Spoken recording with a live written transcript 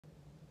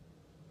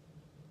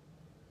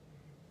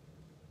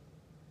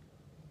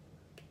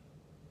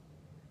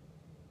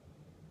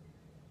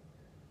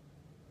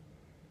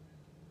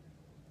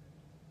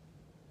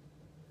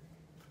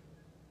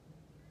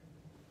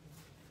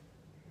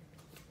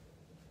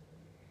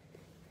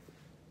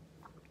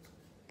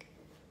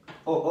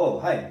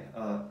Hi.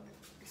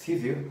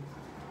 Excuse you.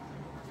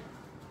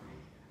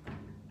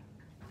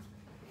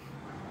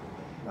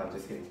 No, I'm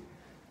just kidding.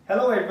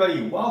 Hello,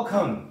 everybody.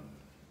 Welcome.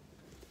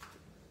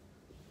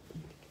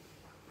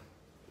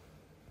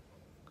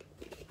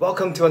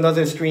 Welcome to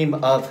another stream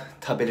of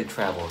Tabere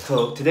Travel.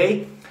 So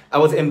today, I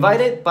was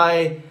invited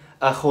by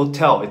a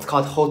hotel. It's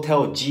called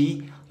Hotel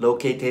G,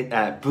 located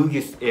at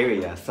Bugis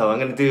area. So I'm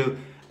gonna do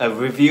a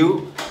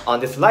review on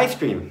this live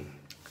stream.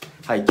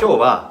 はい、今日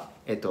は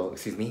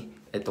excuse me、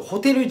ホ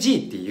テル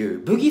G っていう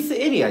ブギス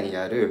エリアに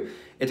ある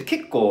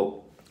結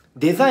構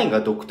デザイン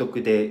が独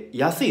特で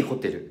安いホ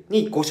テル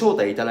にご招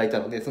待いただいた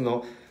ので、そ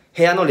の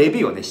部屋のレ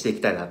ビューをねしてい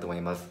きたいなと思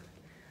います。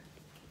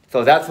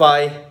So that's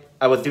why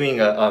I was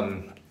doing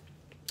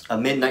a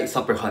midnight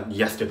supper hunt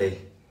yesterday.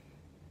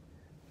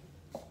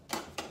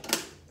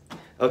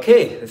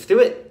 Okay, let's do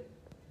it.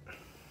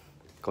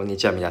 こんに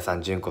ちは皆さ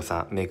ん、じゅんこ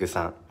さん、めぐ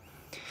さん。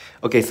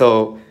Okay,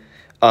 so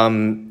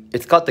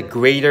it's got the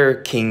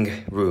Greater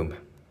King Room.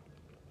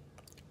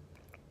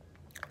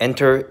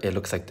 Enter, it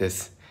looks like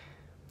this.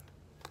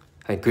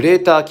 はい、グレ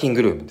ーターキン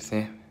グルームです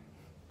ね。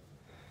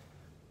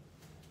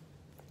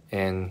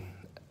And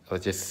I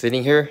was just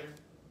sitting here.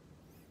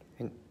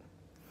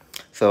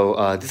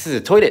 So this is a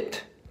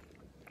toilet.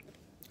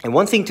 And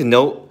one thing to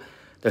note,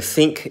 the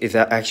sink is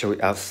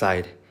actually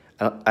outside.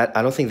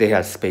 I don't think they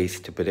have space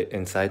to put it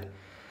inside.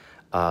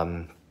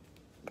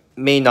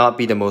 May not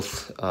be the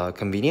most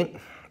convenient.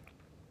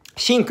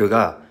 シンク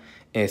が、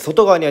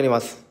外側にあり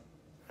ます。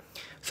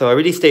So I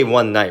already stayed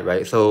one night,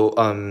 right? So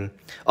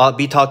I'll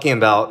be talking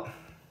about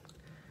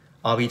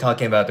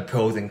the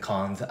pros and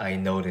cons I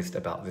noticed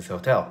about this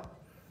hotel.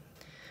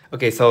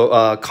 Okay, so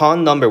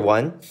con number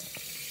one,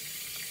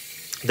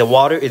 the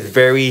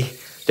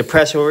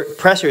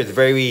pressure is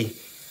very,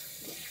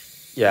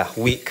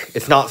 weak.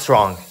 It's not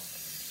strong.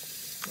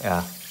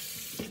 Yeah.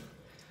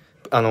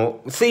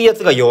 水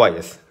圧が弱い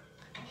です。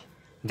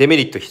デメ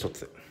リット一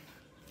つ。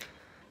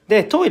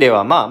で、トイレ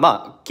はま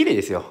あ綺麗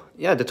ですよ。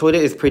Yeah, the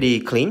toilet is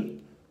pretty clean.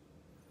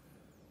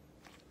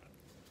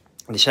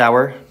 The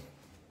shower,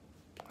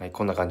 はい、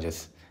こんな感じで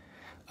す。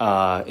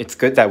It's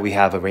good that we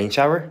have a rain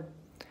shower.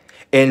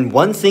 And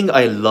one thing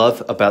I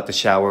love about the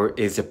shower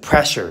is the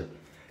pressure.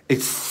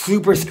 It's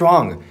super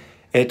strong.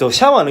 シ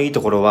ャワーのいい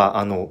ところ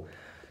は、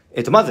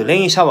まずレ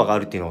インシャワーがあ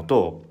るっていうの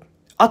と、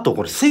あと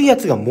これ水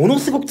圧がもの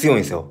すごく強いん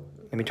ですよ。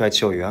Let me try to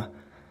show you,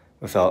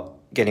 without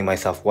getting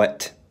myself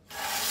wet.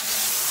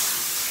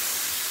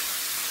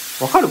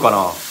 わかるか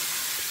な？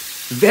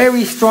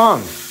 Very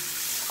strong.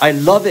 I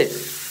love it.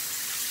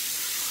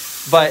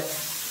 But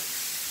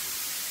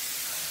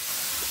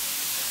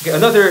okay,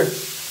 another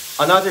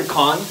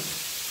con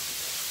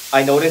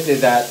I noticed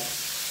is that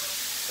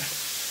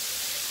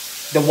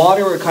the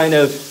water will kind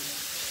of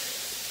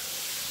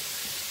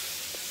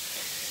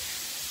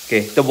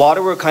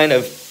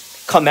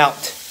come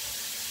out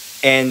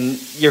and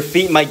your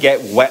feet might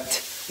get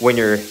wet when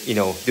you're,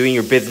 doing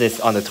your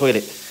business on the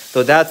toilet.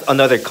 So that's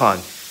another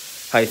con.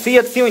 はい、水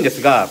圧強いんです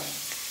が、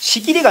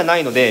仕切りがな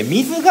いので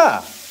水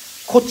が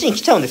こっちに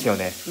来ちゃうんですよ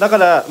ね。だか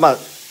ら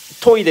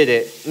トイレ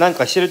でなん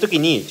かしてるとき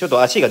にちょっ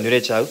と足が濡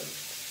れちゃうっ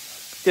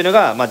ていうの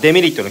がデ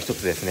メリットの一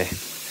つですね。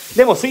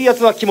でも水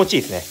圧は気持ちい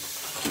いですね。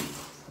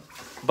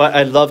But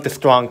I love the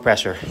strong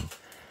pressure.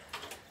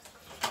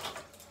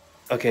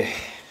 Okay.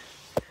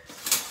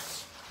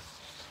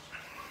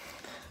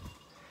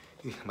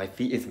 My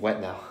feet is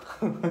wet now.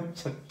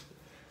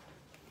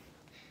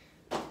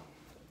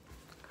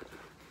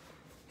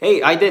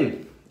 Hey,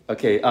 Aiden.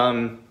 Okay,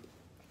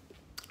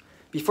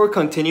 before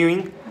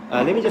continuing,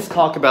 let me just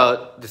talk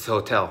about this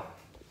hotel.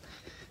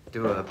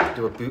 Do a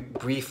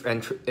brief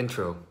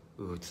intro.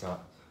 Ooh, it's not.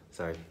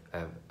 Sorry, I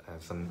have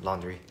some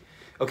laundry.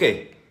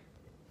 Okay.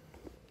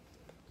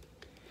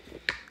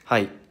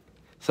 Hi.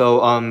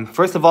 So,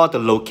 first of all, the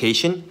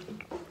location.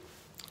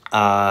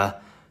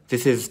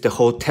 This is the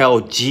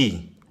Hotel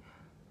G.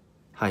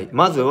 はい。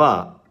まず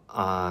は、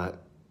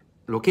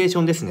ロケーシ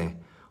ョンですね。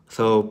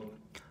So,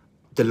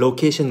 the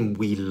location,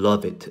 we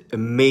love it.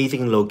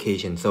 Amazing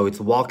location. So it's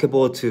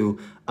walkable to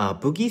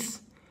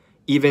Bugis,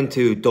 even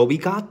to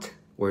Dobigat,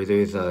 where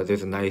there's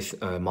a nice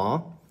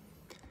mall.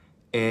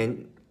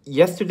 And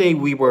yesterday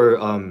we were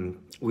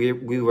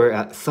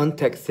at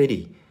Suntec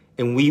City,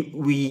 and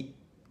we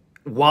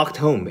walked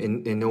home,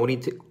 and only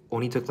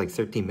took like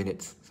 13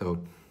 minutes. So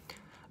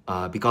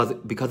because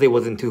it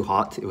wasn't too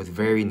hot, it was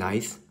very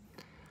nice.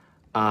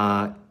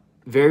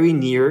 Very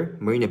near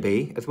Marina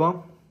Bay as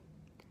well.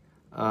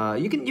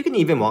 You can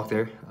even walk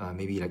there,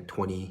 maybe like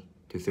 20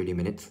 to 30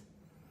 minutes.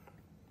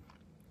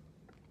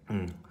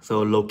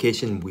 So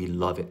location, we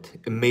love it.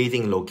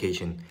 Amazing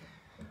location.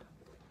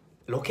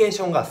 ロケー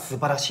ションが素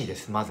晴らしいで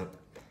す。まず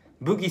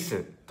ブギ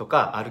スと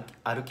か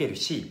歩ける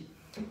し、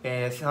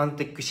サン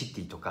テックシ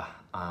ティとか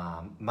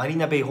マリ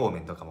ナベイ方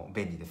面とかも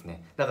便利です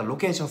ね。だからロ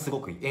ケーションすご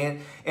くいい。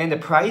And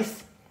the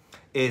price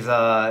is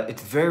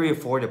it's very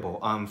affordable.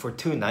 For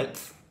 2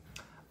 nights.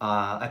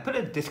 I put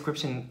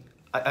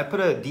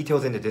a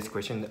details in the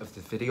description of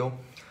this video.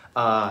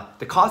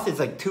 The cost is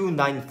like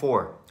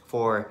 $294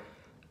 for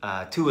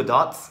 2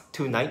 adults,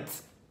 2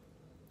 nights.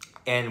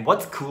 And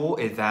what's cool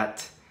is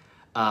that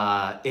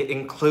it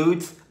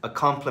includes a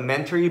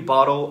complimentary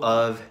bottle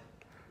of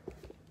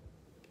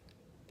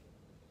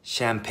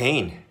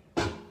champagne.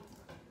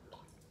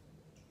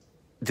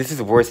 This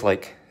is worth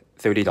like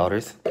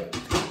 $30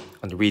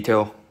 on the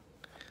retail.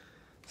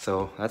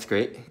 So that's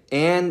great.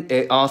 And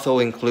it also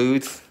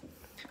includes,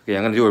 okay,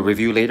 I'm gonna do a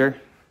review later.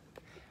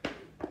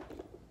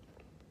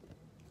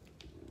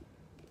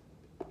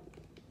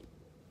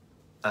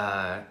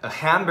 A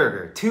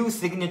hamburger, 2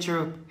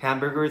 signature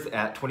hamburgers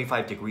at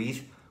 25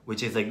 degrees,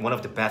 which is like one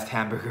of the best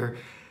hamburger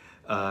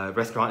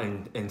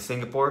restaurant in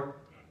Singapore.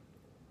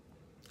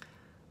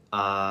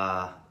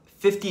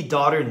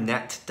 $50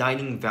 net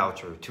dining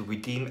voucher to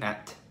redeem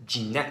at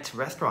Ginett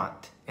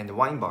restaurant and the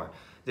wine bar.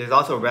 There's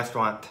also a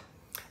restaurant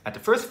at the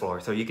first floor,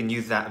 so you can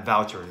use that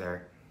voucher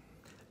there.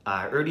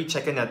 Early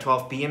check-in at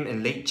 12 p.m.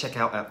 and late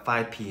checkout at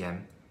 5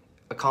 p.m.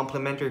 A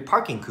complimentary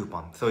parking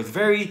coupon. So it's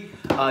very,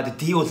 the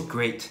deal is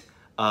great.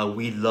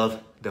 We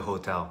love the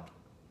hotel.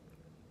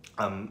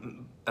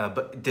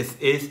 But this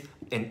is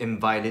an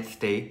invited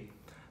stay.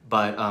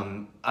 But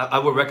I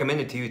would recommend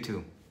it to you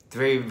too. It's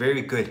very,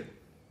 very good.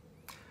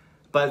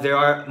 But there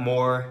are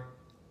more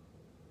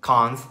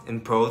cons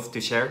and pros to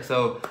share.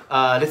 So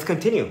let's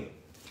continue.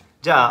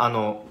 じゃあ、ル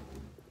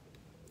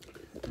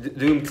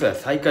ームツアー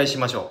再開し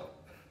ましょ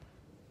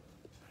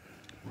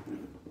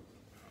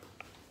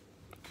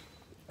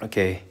う。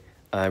Okay,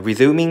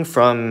 resuming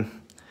from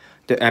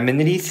the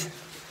amenities.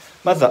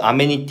 まずはア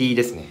メニティ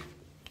ですね。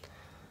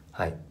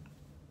はい。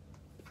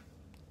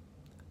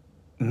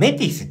メ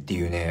ティスって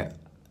いうね、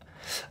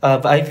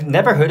I've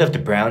never heard of the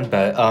brand,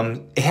 but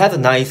it has a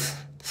nice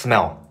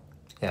smell.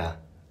 Yeah.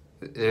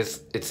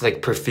 It's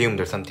like perfumed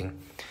or something.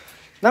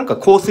 なんか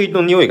香水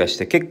の匂いがし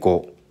て結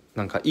構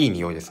なんかいい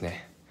匂いです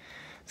ね。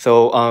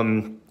So,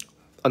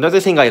 another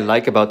thing I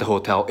like about the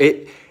hotel,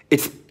 it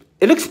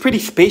looks pretty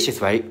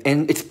spacious, right?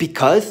 And it's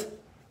because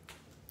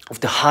of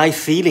the high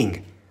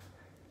ceiling.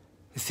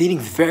 The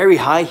ceiling's very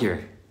high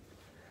here.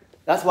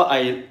 That's what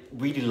I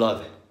really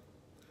love.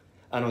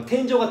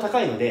 天井が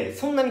高いので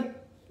そんなに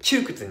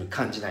窮屈に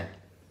感じない。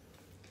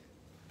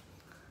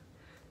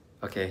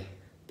Okay,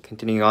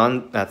 continuing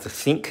on, that's a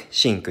sink,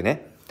 シンク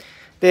ね。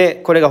で、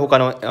これが他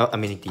のア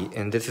メニティ。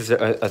And this is the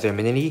other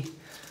amenity.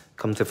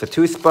 Comes with a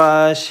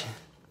toothbrush,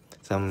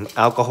 some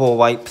alcohol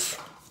wipes,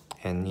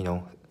 and you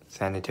know,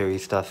 sanitary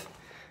stuff.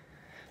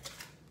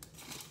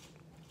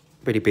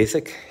 Pretty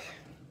basic.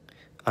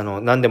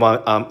 何で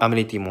もアメ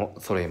ニティも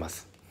揃えま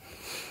す。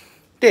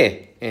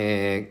で、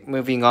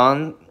moving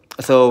on.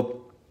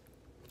 So,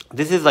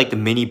 this is like the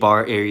mini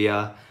bar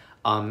area.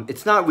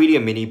 It's not really a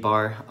mini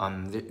bar.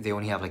 They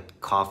only have like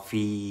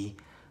coffee,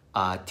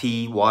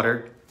 tea,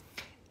 water.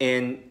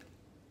 And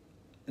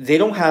they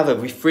don't have a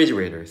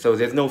refrigerator, so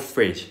there's no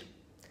fridge.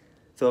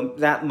 So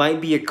that might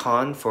be a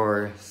con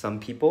for some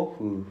people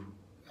who,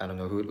 I don't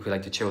know, who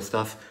like to chill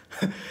stuff.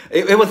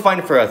 It was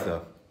fine for us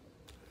though.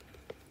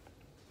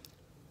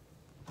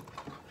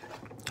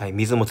 はい、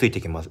水もつい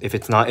てきます。If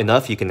it's not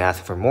enough, you can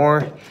ask for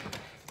more.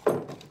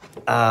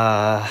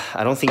 I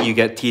don't think you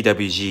get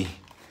TWG.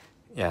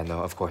 Yeah,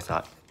 no, of course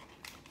not.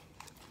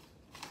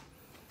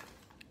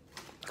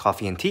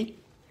 Coffee and tea.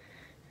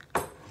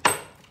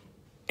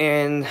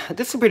 And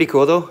this is pretty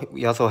cool though.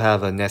 We also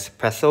have a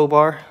Nespresso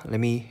bar.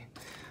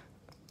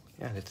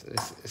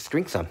 Let's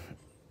drink some.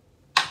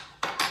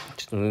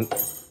 ちょっと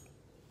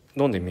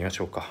飲んでみま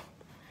しょうか。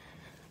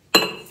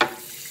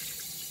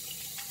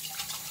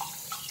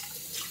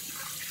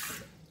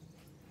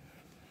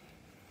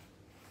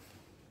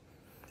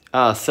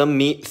Some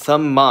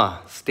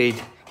ma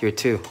stayed here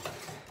too.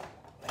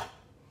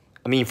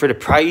 I mean, for the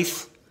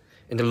price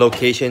and the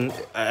location,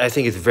 I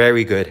think it's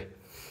very good.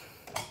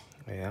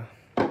 Yeah.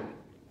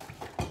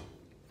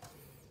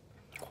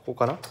 ここ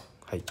かな？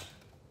はい。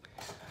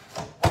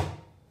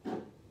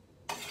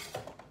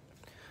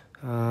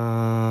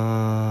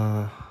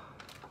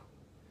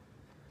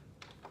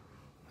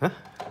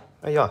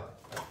Yeah.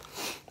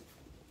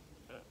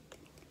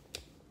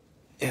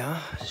 Yeah,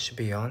 should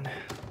be on.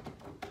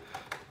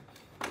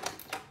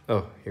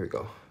 Oh, here we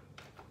go.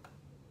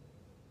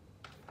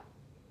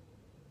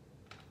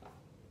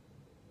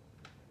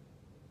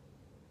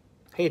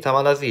 Hey,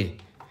 Tamarazi.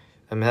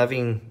 I'm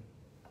having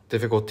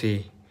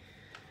difficulty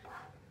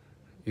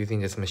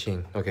using this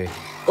machine. Okay.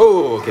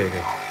 Oh, okay.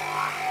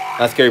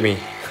 That scared me.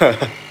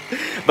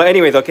 But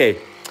anyways, okay.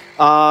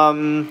 So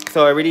I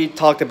already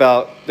talked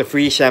about the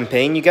free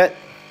champagne you get.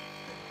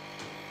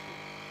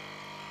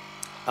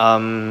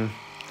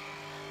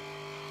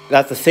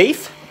 That's a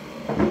safe.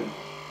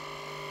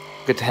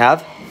 Good to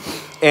have.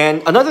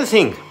 And another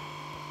thing,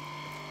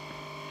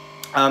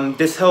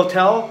 this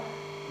hotel,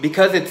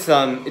 because it's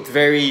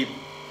very,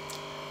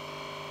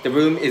 the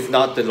room is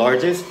not the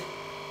largest,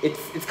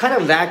 it's kind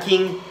of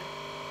lacking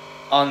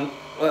on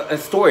a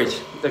storage,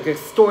 like a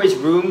storage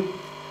room,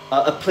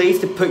 a place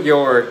to put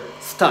your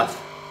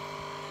stuff.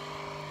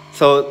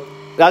 So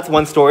that's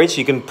one storage.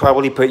 You can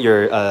probably put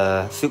your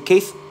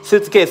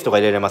suitcase とか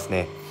入れれます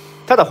ね。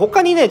ただ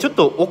他にね、ちょっ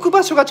と置く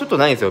場所がちょっと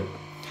ないんですよ。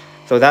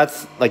So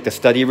that's like the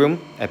study room.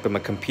 I put my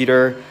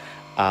computer.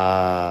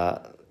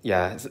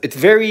 Yeah, it's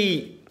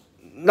very,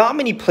 not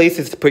many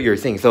places to put your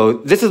things. So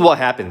this is what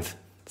happens.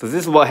 So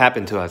this is what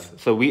happened to us.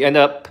 So we end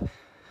up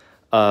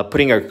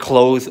putting our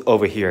clothes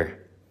over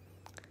here.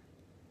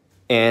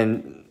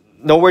 And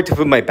nowhere to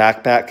put my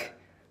backpack.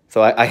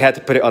 So I had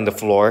to put it on the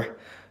floor.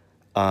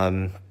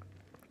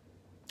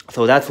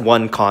 So that's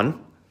one con.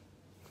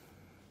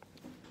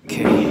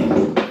 Okay.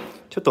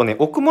 ちょっとね、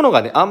置くもの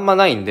がね、あんま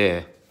ないん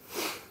で、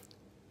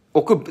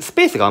置くス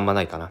ペースがあんま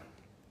ないかな。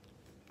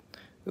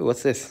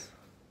What's this?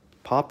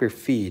 Pop your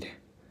feed.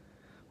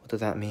 What does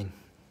that mean?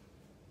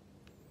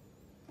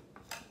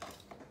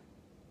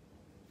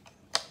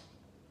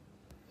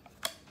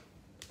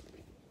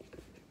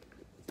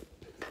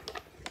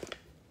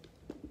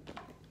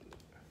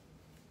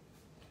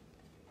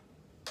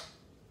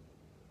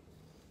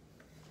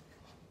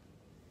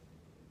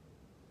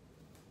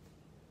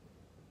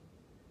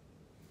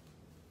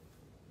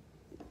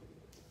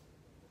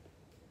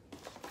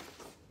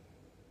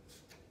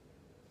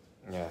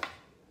 Yeah.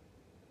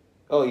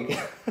 Oh, you can,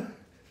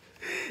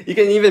 you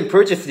can even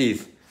purchase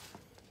these.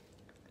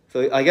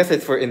 So I guess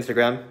it's for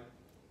Instagram.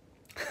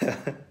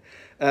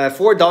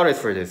 $4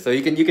 for this. So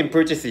you can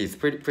purchase these.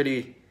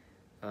 Pretty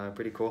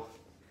cool.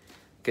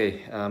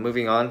 Okay,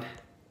 moving on.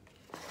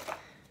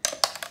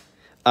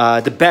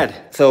 The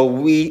bed. So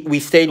we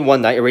stayed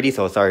one night already.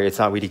 So sorry, it's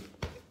not really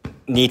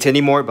neat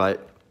anymore. But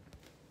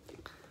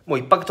もう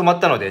一泊泊まっ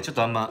たのでちょっ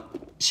とあんま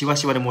しわ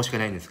しわで申し訳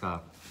ないんです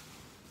が、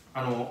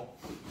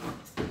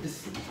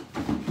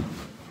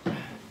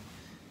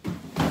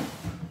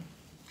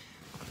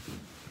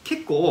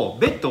結構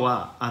ベッド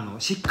は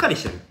しっかり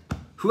してる。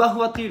ふわふ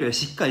わっていうよりは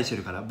しっかりして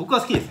るから僕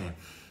は好きですね。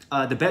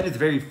The bed is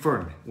very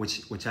firm,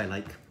 which I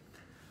like.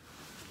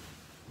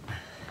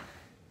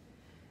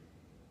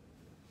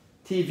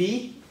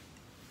 TV.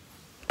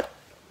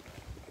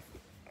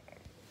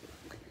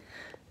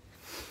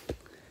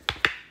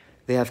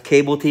 They have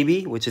cable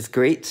TV, which is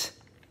great.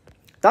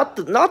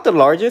 Not the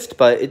largest,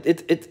 but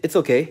it's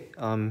okay.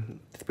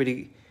 It's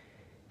pretty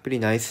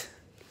nice.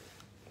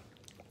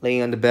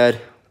 Laying on the bed,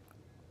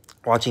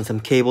 watching some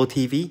cable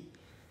TV.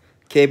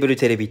 ケーブル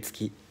テレビ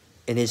付き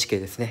NHK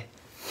ですね。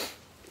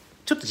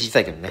ちょっと小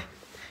さいけどね。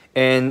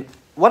And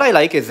what I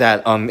like is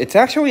that it's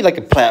actually like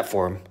a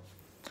platform.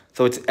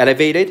 So it's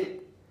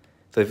elevated.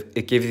 So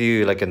it gives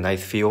you like a nice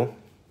feel.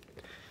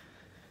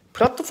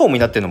 プラットフォームに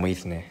なってるのもいい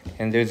ですね。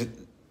And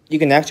you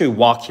can actually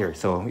walk here,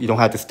 so you don't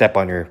have to step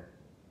on your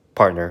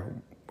partner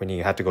when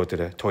you have to go to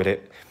the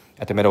toilet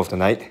at the middle of the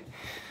night.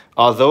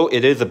 Although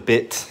it is a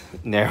bit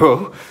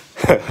narrow.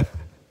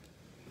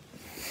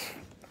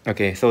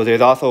 Okay, so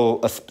there's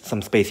also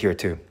some space here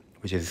too,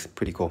 which is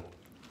pretty cool.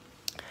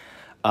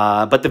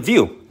 But the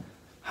view,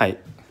 hi.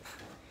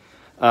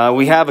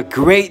 We have a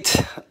great,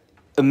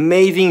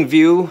 amazing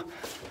view.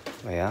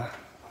 Oh, yeah.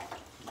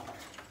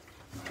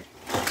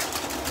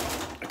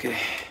 Okay.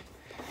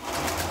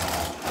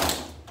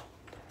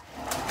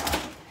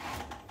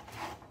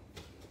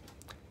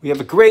 We have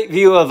a great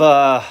view of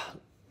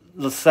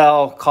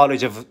LaSalle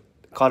College of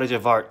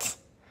Arts.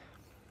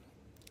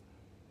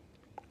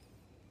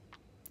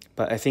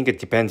 But I think it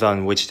depends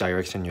on which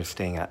direction you're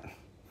staying at.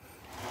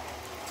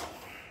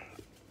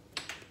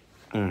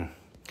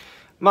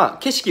 まあ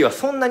景色は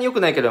そんなに良く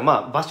ないけど、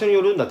まあ場所に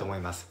よるんだと思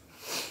います。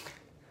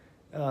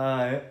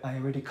I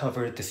already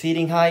covered the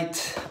seating height.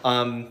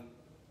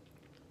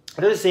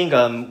 Another thing,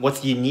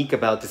 what's unique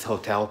about this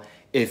hotel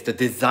is the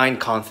design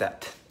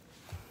concept.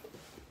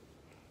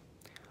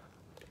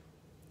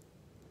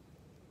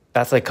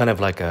 That's like kind of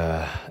like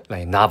a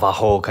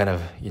Navajo kind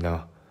of,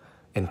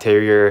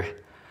 interior.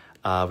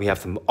 We have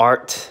some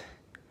art.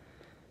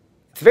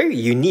 It's very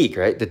unique,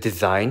 right? The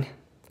design,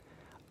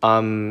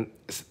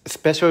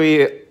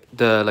 especially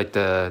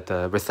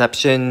the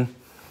reception,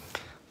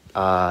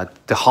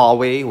 the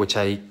hallway, which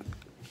I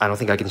don't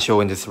think I can show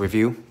in this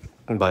review,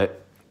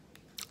 but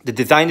the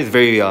design is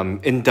very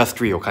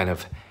industrial kind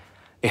of.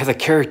 It has a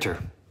character.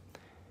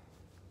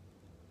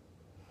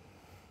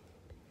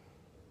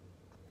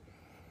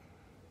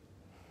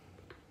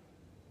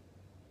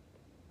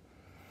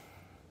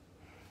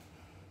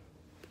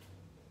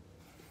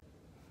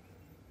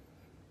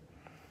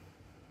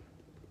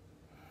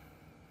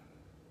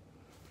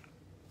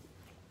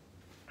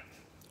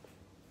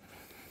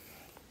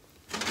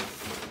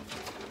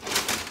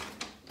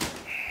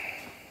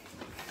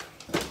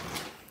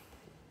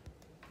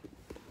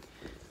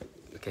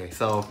 Okay,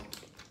 so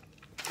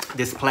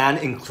this plan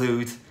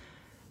includes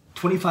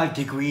 25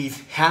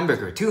 degrees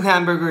hamburger, 2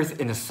 hamburgers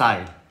and a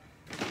side.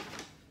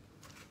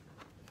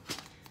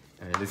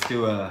 All right, let's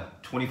do a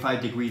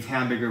 25 degrees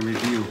hamburger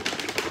review.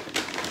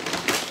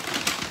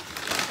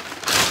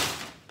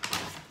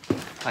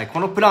 はい、こ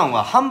のプラン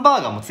はハンバ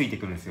ーガーもついて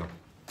くるんですよ。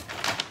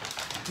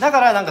だか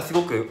らなんかす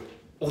ごく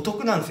お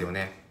得なんですよ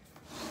ね。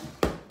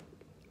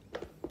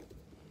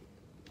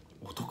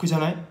お得じゃ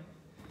ない？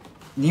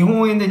日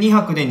本円で2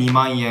泊で2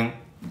万円。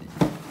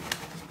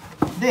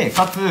で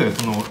かつ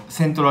その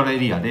セントラルエ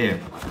リアで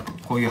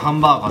こういうハン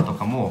バーガーと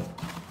かも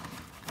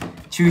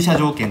駐車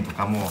場券と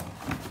かも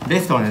レ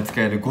ストランで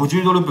使える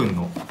50ドル分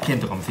の券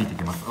とかもついて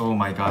きます。 Oh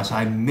my gosh,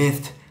 I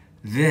missed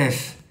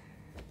this.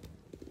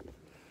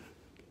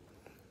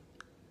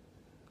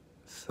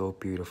 So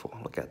beautiful.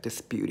 Look at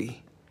this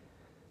beauty.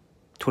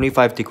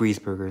 25 degrees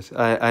burgers.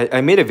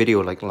 I made a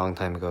video like a long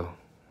time ago.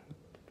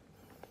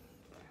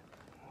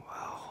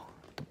 Wow.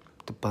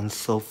 The bun's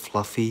so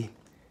fluffy.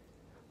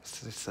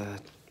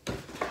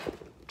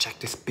 Check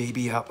this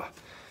baby out.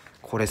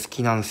 これ好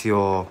きなんです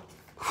よ。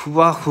ふ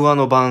わふわ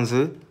のバン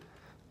ズ。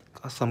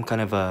Got some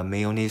kind of a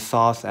mayonnaise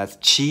sauce. That's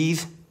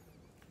cheese.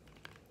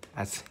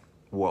 That's,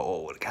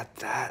 whoa, look at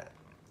that.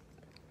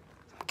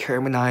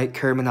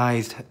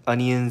 Caramelized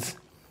onions.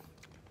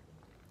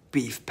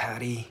 Beef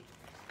patty.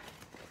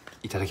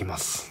 いただきま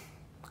す。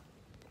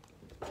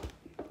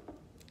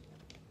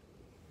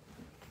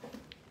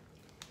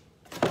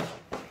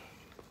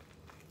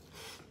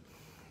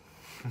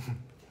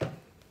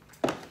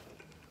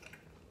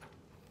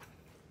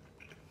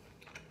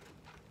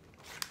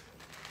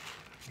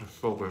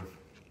It's so good.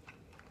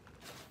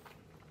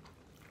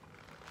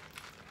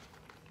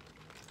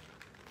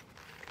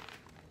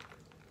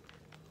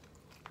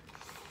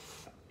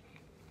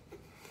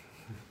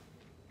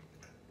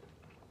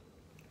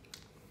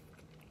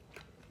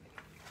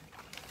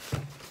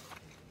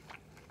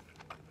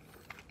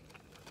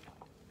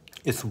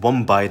 It's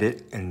one bite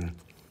it and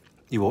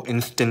you will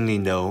instantly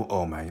know,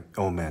 oh man,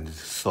 this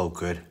is so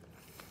good.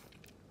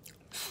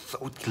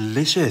 So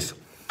delicious.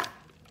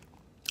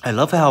 I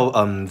love how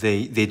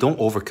they don't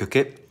overcook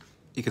it.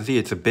 You can see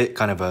it's a bit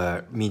kind of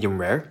a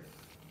medium rare.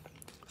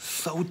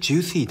 So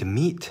juicy, the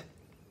meat.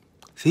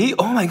 See?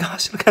 Oh my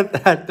gosh, look at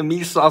that. The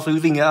meat sauce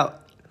oozing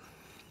out.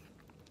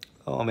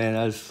 Oh man,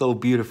 that is so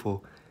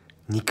beautiful.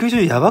 肉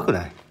汁やばく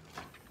ない?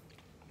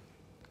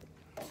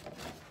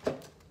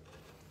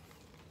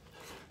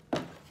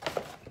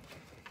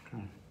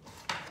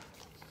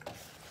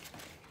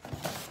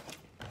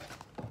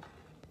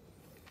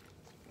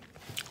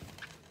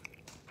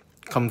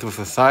 Comes with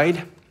a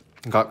side.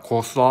 Got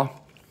coleslaw.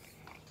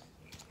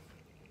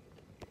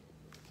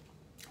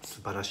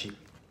 素晴らしい。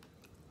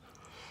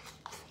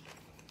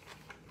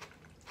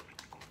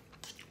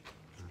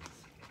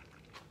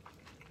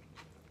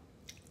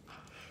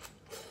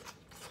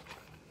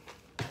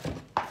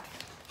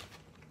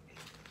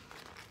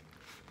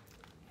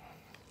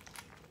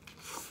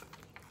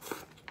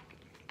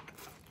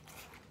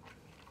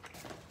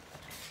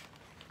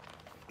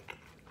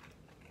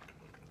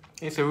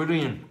It's a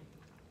really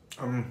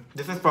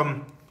this is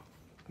from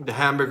the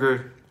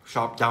hamburger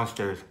shop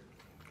downstairs.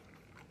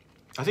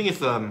 I think it's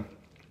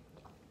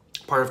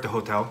part of the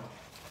hotel.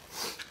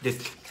 This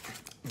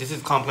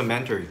is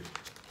complimentary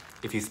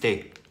if you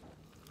stay.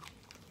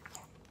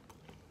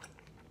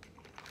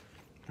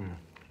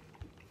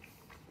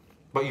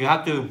 But you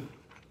have to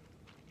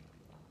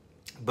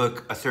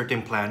book a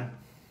certain plan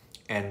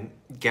and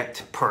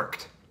get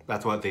perked.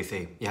 That's what they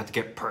say. You have to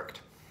get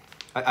perked.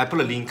 I put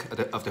a link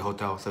of the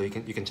hotel so you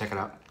can check it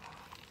out.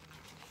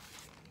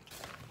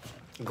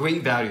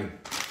 Great value.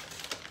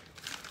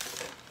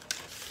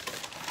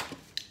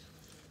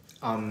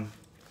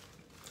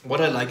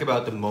 What I like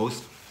about the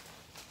most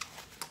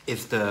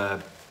is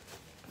the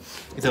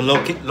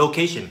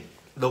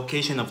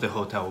location of the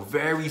hotel.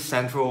 Very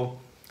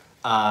central.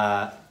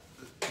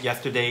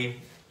 Yesterday,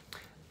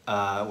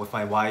 with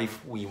my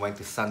wife, we went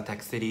to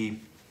Suntec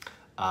City,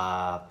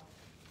 Bugis.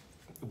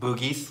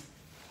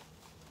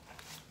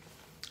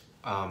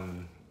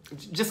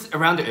 Just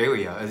around the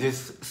area.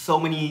 There's so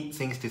many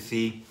things to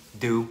see,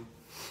 do.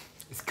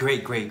 It's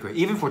great.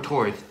 Even for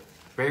tourists,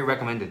 very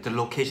recommended. The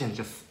location is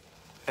just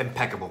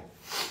impeccable.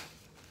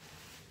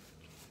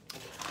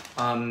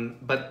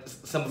 But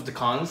some of the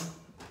cons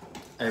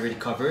I already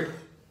covered.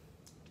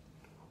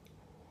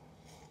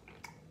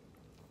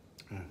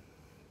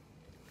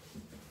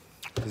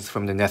 This is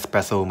from the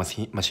Nespresso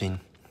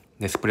machine.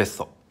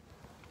 Nespresso.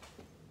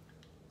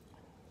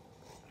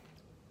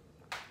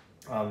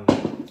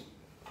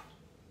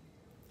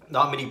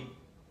 Not many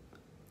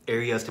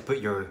areas to put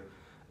your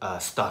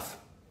stuff.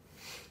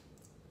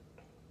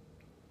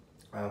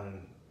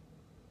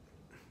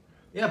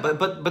 Yeah,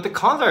 but the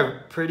cons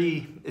are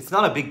pretty. It's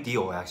not a big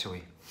deal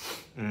actually.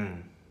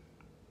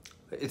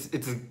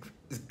 It's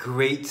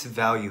great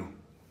value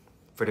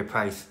for the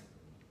price.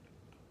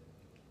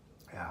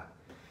 Yeah,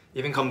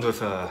 even comes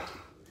with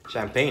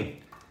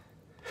champagne,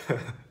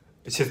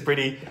 which is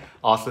pretty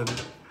awesome.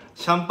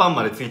 シャンパン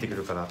までついてく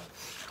るから、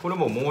これ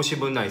も申し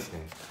分ないです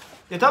ね。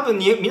で、多分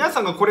に皆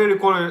さんが来れる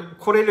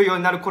よう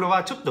になる頃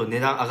はちょっと値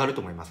段上がる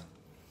と思います。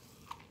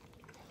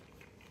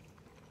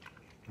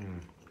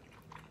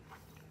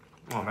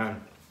Oh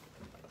man.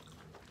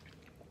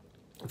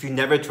 If you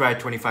never tried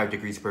 25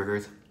 degrees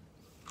burgers,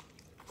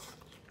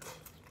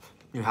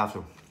 you have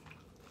to.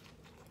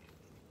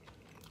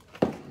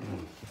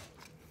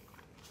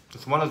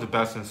 It's one of the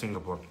best in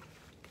Singapore.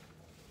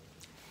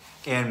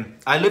 And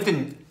I lived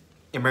in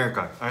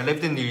America. I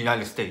lived in the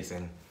United States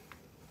and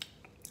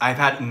I've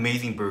had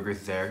amazing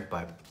burgers there,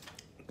 but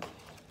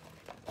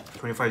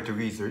 25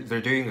 degrees,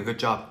 they're doing a good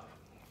job.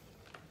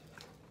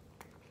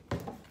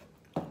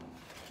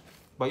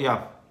 But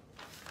yeah,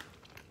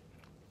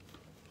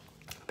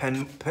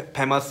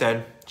 Pema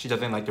said she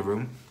doesn't like the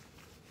room.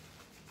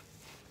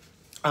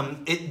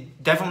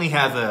 It definitely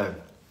has a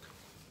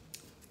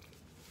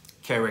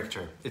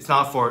character. It's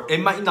not for, it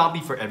might not be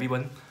for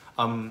everyone.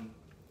 I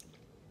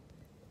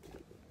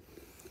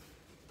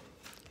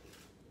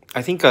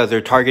think they're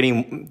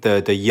targeting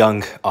the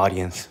young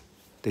audience,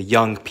 the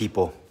young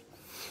people.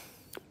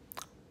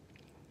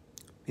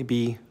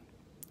 Maybe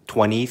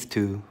 20s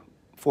to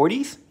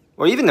 40s,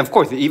 or even, of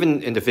course,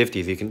 even in the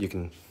 50s, you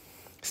can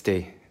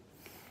stay.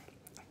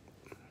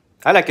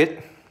 I like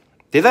it.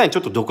 デザインちょ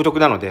っと独特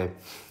なので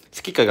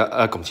好きか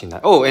があるかもしれな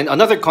い。Oh, and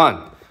another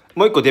con.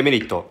 もう一個デメ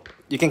リット。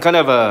You can kind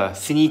of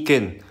sneak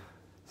in,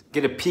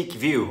 get a peek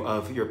view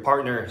of your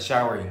partner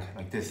showering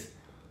like this.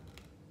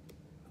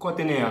 こうやっ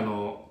てね、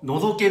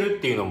覗ける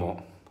っていうの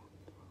も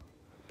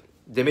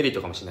デメリッ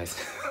トかもしれないです。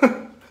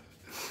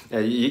Yeah,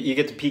 you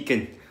get to peek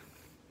in.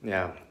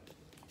 Yeah.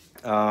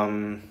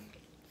 I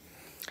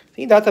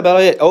think that's about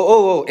it.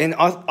 Oh, and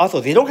also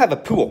they don't have a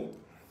pool.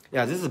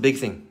 Yeah, this is a big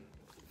thing.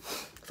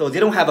 So they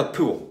don't have a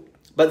pool,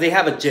 but they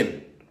have a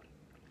gym.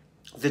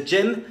 The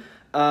gym,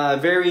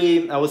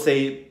 very, I would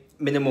say,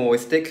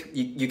 minimalistic.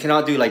 You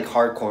cannot do like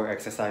hardcore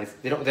exercise.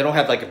 They don't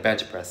have like a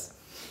bench press,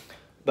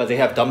 but they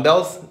have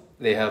dumbbells.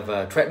 They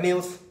have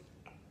treadmills.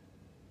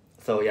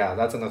 So yeah,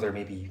 that's another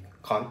maybe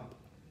con.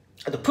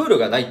 あとプール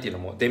がないっていうの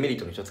もデメリッ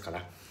トの一つか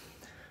な。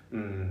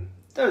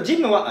ただジ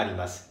ムはあり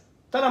ます。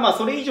ただまあ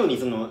それ以上に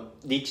その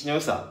立地の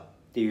良さ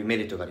っていうメ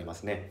リットがありま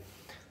すね。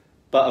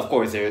But of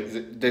course,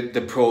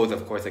 the pros,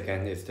 of course,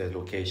 again, is the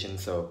location.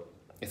 So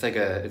it's like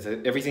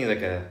everything is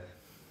like a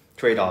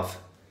trade-off.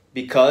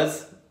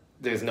 Because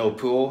there's no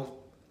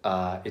pool,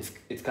 it's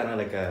kind of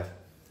like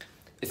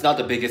it's not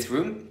the biggest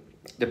room.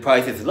 The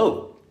price is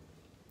low.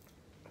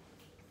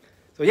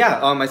 So yeah,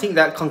 I think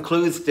that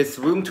concludes this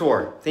room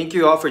tour. Thank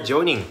you all for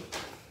joining.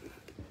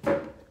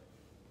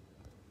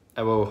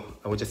 I will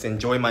just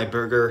enjoy my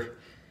burger.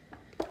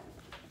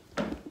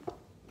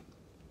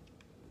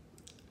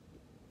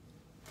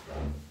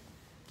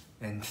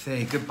 And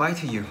say goodbye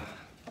to you.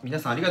 皆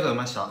さんありがとうござい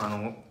ました。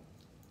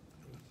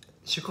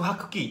宿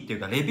泊記ってい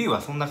うかレビュー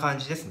はそんな感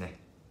じですね。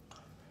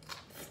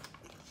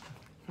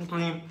本当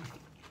に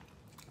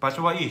場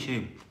所はいい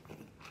し、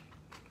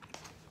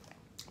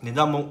値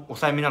段も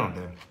抑えめなの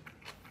で、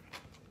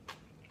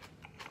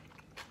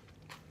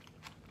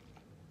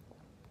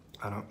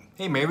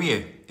Hey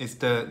Mary, is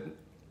the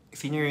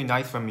scenery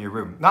nice from your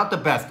room? Not the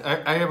best.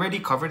 I already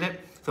covered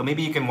it, so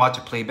maybe you can watch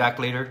a playback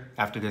later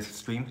after this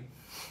stream.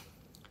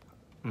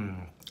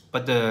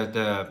 But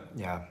the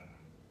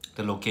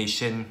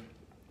location,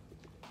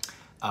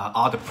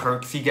 all the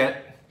perks you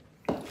get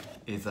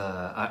is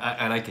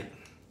I like it.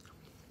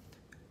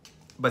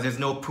 But there's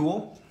no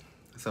pool,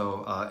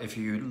 so if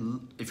you're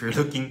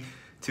looking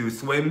to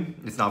swim,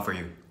 it's not for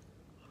you.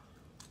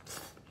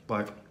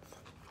 But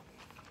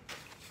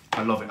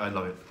I love it.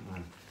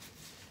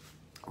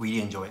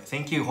 Really enjoy it.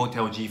 Thank you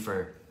Hotel G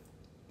for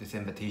this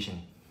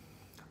invitation.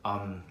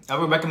 I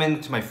would recommend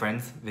it to my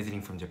friends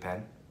visiting from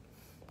Japan.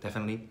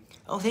 Definitely.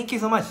 Oh, thank you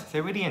so much,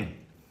 Ceridian.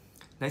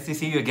 Nice to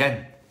see you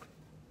again.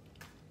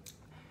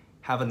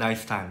 Have a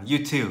nice time.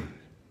 You too.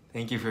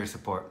 Thank you for your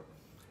support.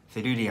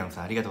 Ceridian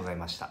さん、ありがとうござい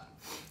ました。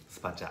ス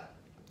パチャ。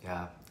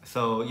Yeah.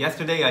 So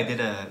yesterday I did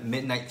a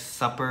midnight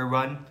supper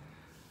run.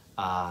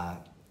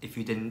 If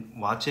you didn't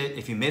watch it,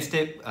 if you missed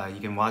it,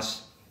 you can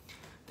watch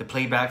the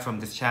playback from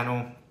this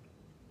channel.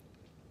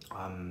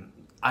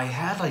 I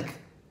had like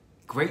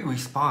great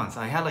response.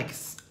 I had like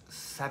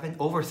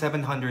over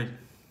 700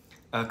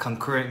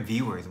 concurrent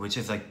viewers, which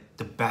is like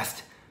the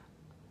best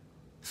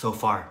so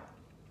far.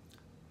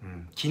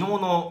 昨日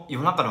の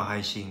夜中の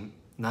配信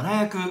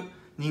700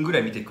人ぐら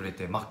い見てくれ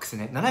て、マックス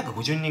ね、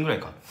750人ぐらい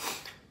か。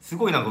す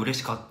ごいなんか嬉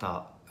しかっ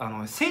た。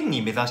1000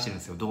人目指してるん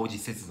ですよ、同時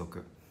接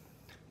続。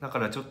だか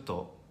らちょっ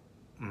と、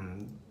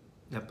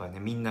やっぱね、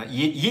みんな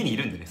家にい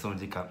るんでね、その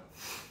時間。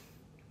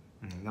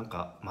なん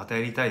かまた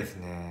やりたいです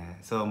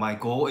ね。So my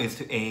goal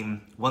is to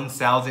aim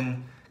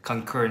 1000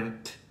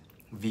 concurrent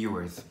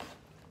viewers.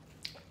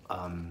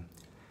 And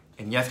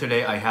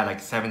yesterday I had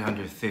like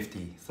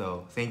 750.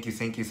 So thank you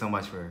so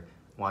much for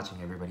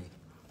watching, everybody.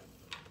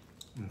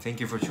 And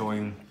thank you for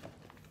showing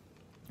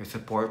your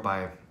support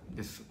by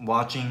just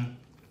watching,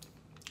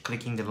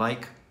 clicking the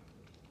like,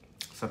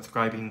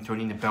 subscribing,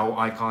 turning the bell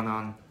icon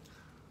on.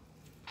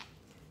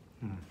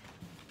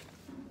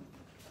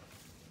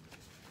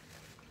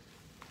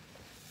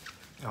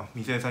 Oh,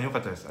 水江さんよか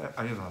ったです。ありが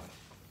とうございます。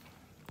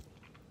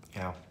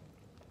Yeah.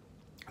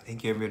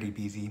 Thank you, everybody.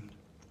 Busy.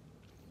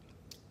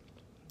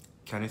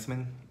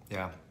 Canisman?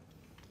 Yeah.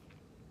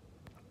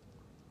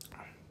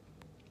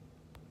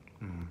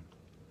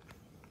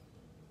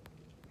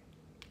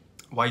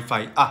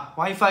 Wi-Fi.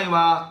 Wi-Fi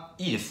は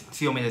いいです。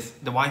強めです。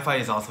The Wi-Fi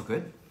is also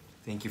good.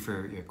 Thank you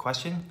for your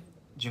question.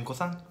 純子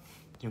さん、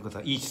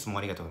いい質問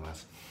ありがとうございま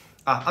す。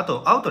あ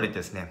と、アウトレット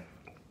ですね。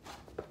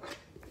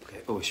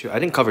Okay. Oh, shoot.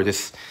 I didn't cover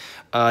this.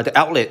 The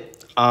outlet.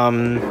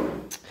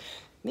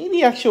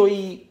 Maybe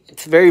actually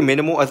it's very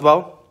minimal as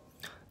well.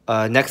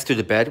 next to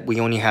the bed, we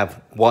only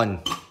have one.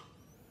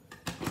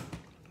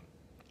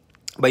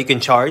 But you can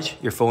charge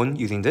your phone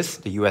using this,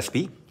 the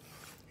USB.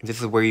 This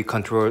is where you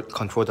control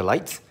the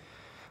lights.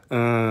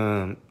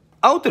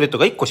 アウトレット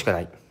が1個しか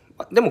ない。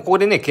でもここ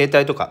でね、携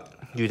帯とか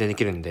充電で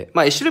きるんで、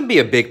まあ、it shouldn't be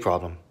a big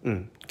problem.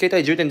 携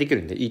帯充電でき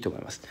るんでいいと思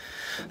います。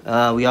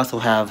We also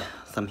have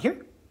some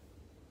here.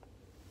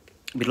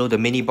 Below the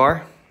mini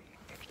bar.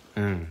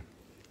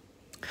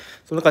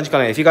 そんな感じか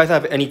な。If you guys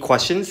have any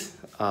questions,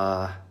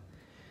 I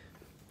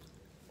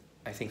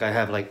think I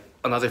have like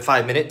another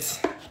 5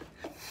 minutes.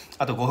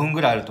 あと5分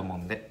ぐらいあると思う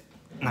んで、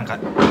なんか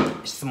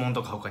質問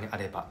とか他にあ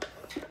れば。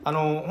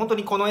本当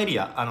にこのエリ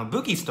ア、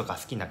ブギスとか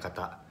好きな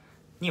方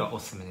にはお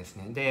すすめです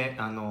ね。で、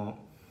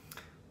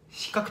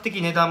比較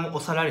的値段も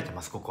抑えられて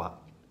ます、ここは。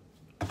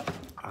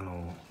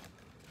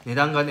値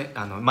段がね、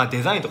まあ、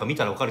デザインとか見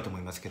たら分かると思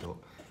いますけど、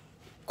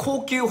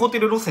高級ホテ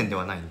ル路線で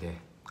はないんで、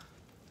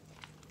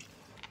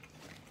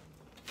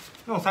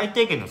でも最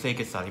低限の清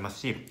潔さあります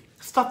し、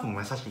スタッフも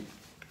優しい。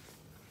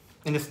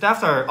And the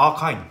staffs are all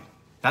kind.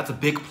 That's a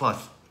big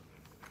plus.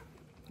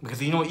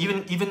 Because you know,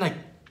 even like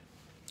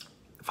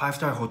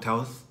 5-star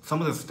hotels,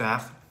 some of the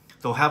staff,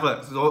 they'll have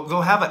an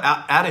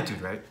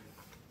attitude, right?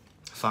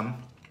 Some.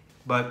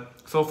 But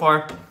so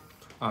far,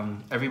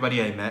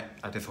 everybody I met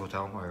at this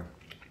hotel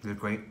they're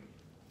great.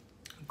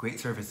 Great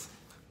service.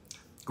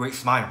 Great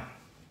smile.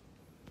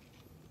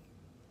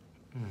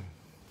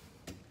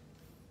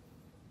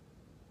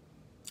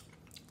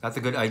 That's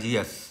a good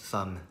idea,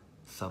 some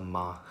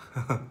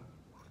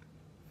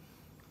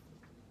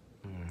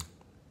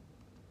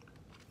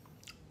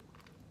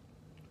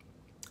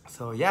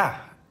So yeah,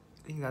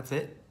 I think that's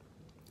it.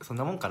 そん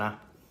なもんかな.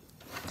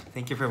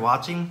 Thank you for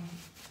watching.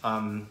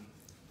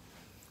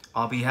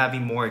 I'll be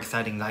having more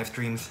exciting live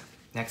streams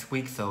next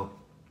week,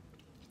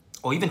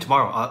 or even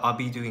tomorrow. I'll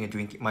be doing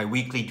my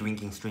weekly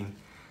drinking stream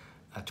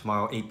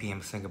tomorrow, 8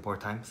 p.m. Singapore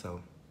time. So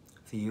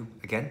see you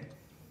again.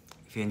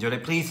 If you enjoyed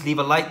it, please leave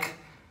a like,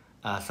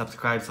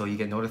 subscribe so you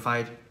get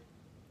notified.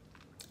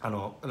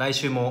 来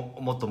週も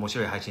もっと面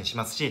白い配信し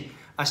ますし、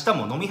明日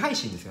も飲み配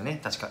信ですよね。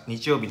確か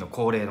日曜日の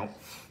恒例の。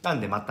な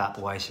んでまた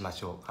お会いしま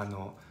しょう。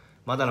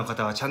まだの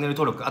方はチャンネル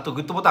登録、あと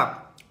グッドボタン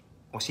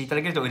押していた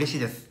だけると嬉しい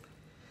です。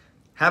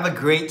Have a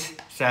great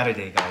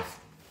Saturday, guys.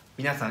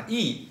 皆さん、い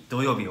い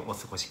土曜日をお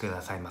過ごしく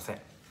ださいませ。あ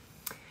りが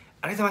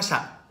とうございまし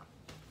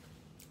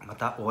た。ま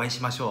たお会い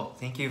しましょ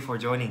う。Thank you for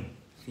joining.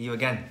 See you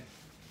again.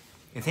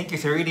 And thank you,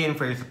 Ceridian,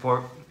 for your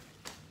support.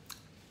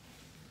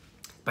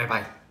 Bye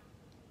bye.